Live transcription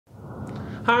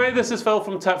Hi, this is Phil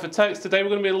from Tech for Techs. Today we're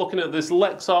going to be looking at this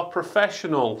Lexar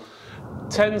Professional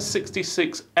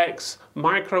 1066x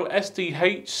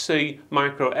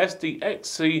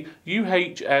microSDXC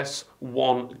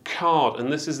UHS-I card,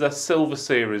 and this is their silver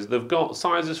series. They've got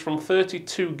sizes from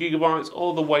 32 gigabytes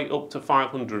all the way up to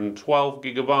 512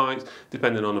 gigabytes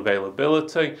depending on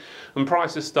availability, and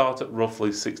prices start at roughly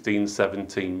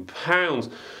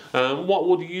 £16–17. What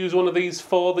would you use one of these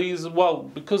for? Well,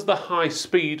 because the high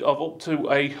speed of up to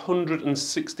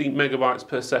 160 megabytes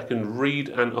per second read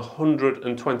and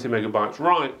 120 megabytes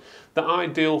write, they're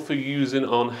ideal for using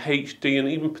on HD and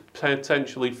even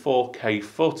potentially 4K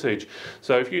footage.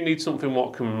 So if you need something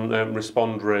what can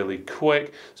respond really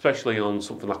quick, especially on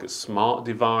something like a smart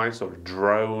device or a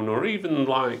drone or even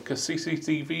like a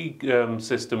CCTV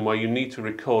system where you need to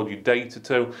record your data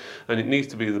to, and it needs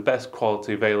to be the best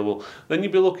quality available, then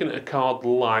you'd be looking at a card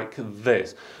like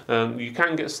this. You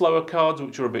can get slower cards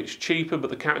which are a bit cheaper, but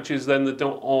the catch is then they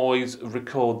don't always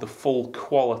record the full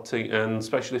quality, and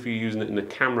especially if you're using it in the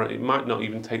camera, it might not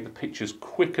even take the pictures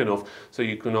quick enough, so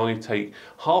you can only take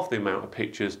half the amount of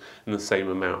pictures in the same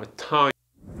amount of time.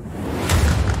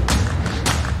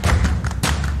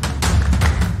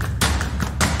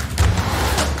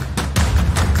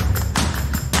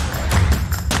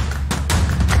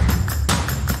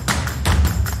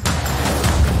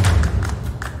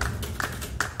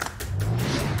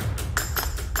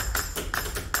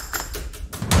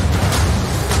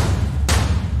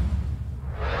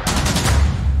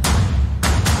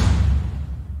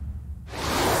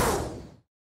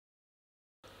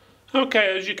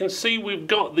 Okay, as you can see, we've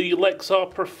got the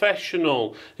Lexar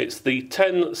Professional. It's the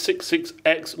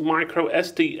 1066x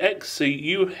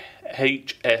microSDXC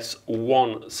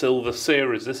UHS-I silver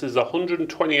series. This is a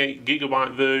 128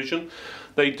 gigabyte version.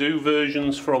 They do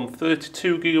versions from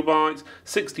 32 gigabytes,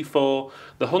 64,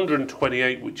 the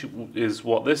 128, which is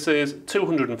what this is,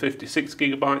 256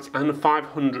 gigabytes, and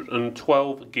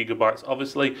 512 gigabytes.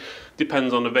 Obviously,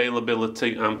 depends on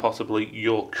availability and possibly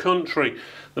your country.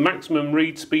 The maximum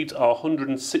read speeds are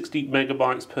 160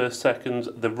 megabytes per second.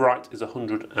 The write is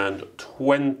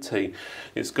 120.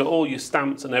 It's got all your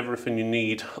stamps and everything you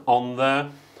need on there.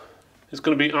 It's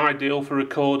going to be ideal for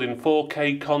recording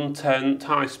 4K content,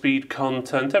 high-speed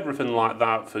content, everything like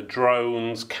that for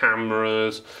drones,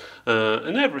 cameras,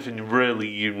 and everything really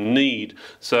you need.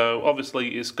 So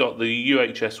obviously it's got the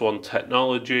UHS-I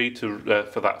technology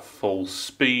for that full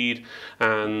speed,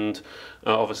 and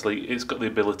obviously it's got the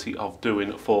ability of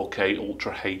doing 4K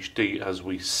Ultra HD as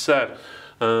we said.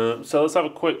 So let's have a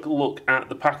quick look at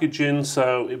the packaging.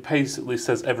 So it basically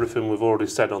says everything we've already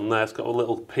said on there. It's got a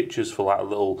little pictures for like a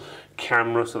little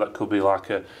camera, so that could be like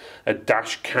a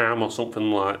dash cam or something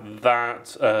like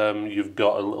that. You've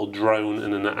got a little drone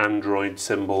and an Android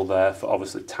symbol there for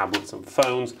obviously tablets and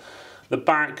phones. The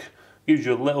back gives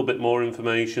you a little bit more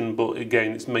information, but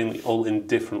again it's mainly all in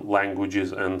different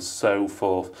languages and so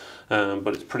forth.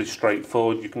 But it's pretty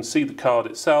straightforward. You can see the card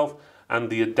itself and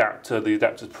the adapter. The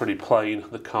adapter is pretty plain.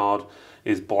 The card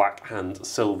is black and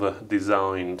silver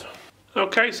designed.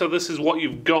 Okay, so this is what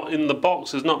you've got in the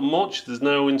box. There's not much, there's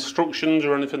no instructions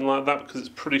or anything like that because it's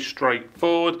pretty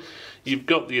straightforward. You've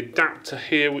got the adapter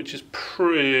here, which is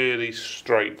pretty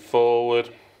straightforward.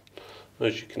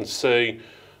 As you can see,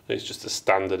 it's just a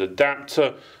standard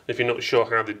adapter. If you're not sure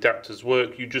how the adapters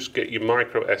work, you just get your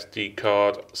micro SD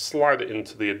card, slide it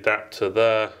into the adapter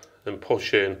there and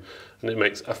push in, and it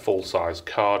makes a full-size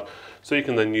card. So you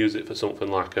can then use it for something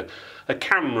like a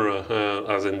camera,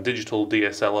 as in digital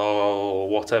DSLR or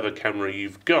whatever camera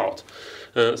you've got.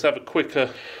 Let's have a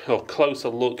quicker or closer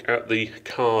look at the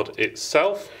card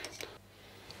itself.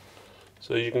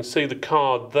 So you can see the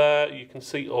card there, you can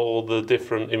see all the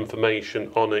different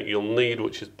information on it you'll need,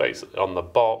 which is basically on the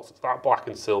box. It's that black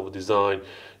and silver design.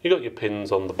 You got your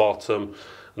pins on the bottom,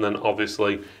 and then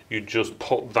obviously you just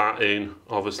put that in,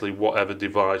 obviously whatever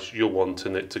device you're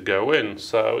wanting it to go in.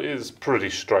 So it is pretty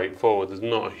straightforward. There's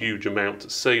not a huge amount to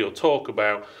see or talk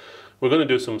about. We're going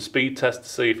to do some speed tests to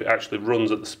see if it actually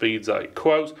runs at the speeds that it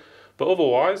quotes, but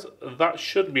otherwise that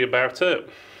should be about it.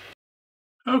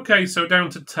 Okay, so down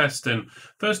to testing.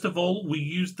 First of all, we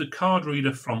used the card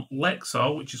reader from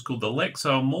Lexar, which is called the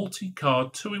Lexar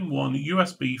Multi-Card 2-in-1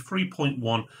 USB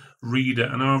 3.1 reader,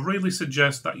 and I really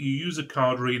suggest that you use a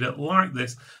card reader like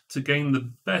this to gain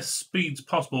the best speeds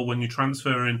possible when you're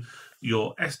transferring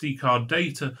your SD card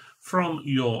data from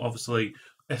your, obviously,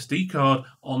 SD card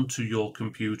onto your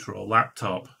computer or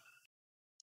laptop.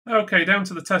 Okay, down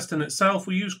to the testing itself.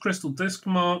 We use Crystal Disk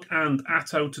Mark and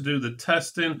Atto to do the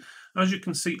testing. As you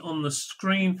can see on the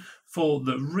screen, For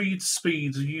the read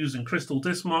speeds using Crystal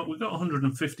Disk Mark, we've got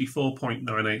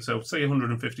 154.98, so say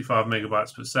 155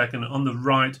 megabytes per second. On the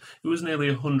write, it was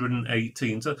nearly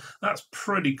 118, so that's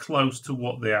pretty close to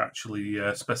what they actually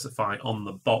specify on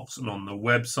the box and on the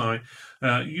website.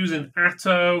 Using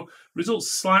Atto,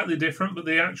 results slightly different, but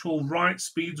the actual write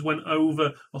speeds went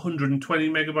over 120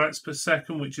 megabytes per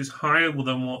second, which is higher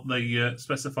than what they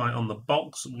specify on the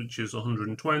box, which is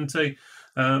 120.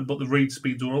 But the read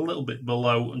speeds were a little bit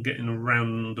below and getting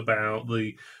around about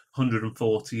the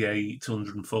 148,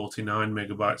 149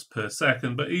 megabytes per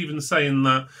second. But even saying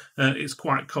that, it's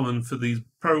quite common for these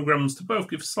programs to both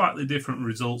give slightly different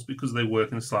results because they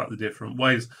work in slightly different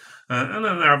ways. And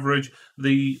on average,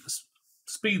 the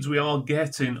speeds we are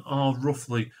getting are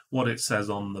roughly what it says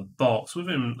on the box,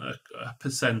 within a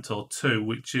percent or two,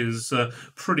 which is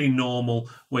pretty normal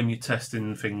when you're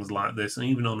testing things like this. And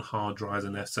even on hard drives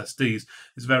and SSDs,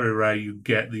 it's very rare you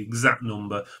get the exact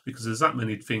number because there's that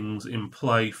many things in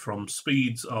play, from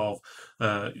speeds of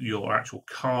your actual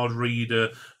card reader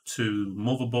to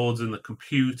motherboards in the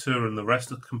computer and the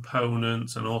rest of the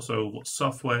components, and also what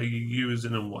software you're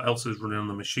using and what else is running on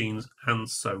the machines and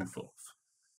so forth.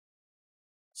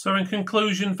 So in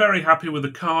conclusion, very happy with the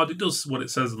card. It does what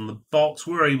it says on the box.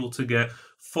 We're able to get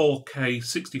 4K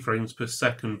 60 frames per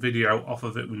second video off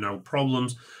of it with no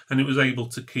problems, and it was able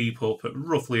to keep up at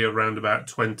roughly around about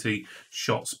 20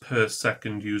 shots per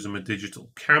second using a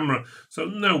digital camera. So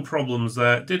no problems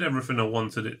there. Did everything I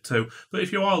wanted it to. But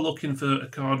if you are looking for a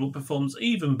card that performs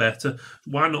even better,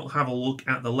 why not have a look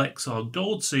at the Lexar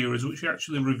Gold series, which we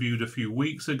actually reviewed a few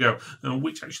weeks ago, and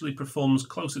which actually performs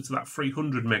closer to that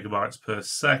 300 megabytes per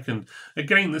second.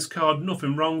 Again, this card,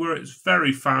 nothing wrong with it. It's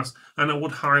very fast, and I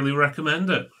would highly recommend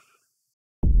it.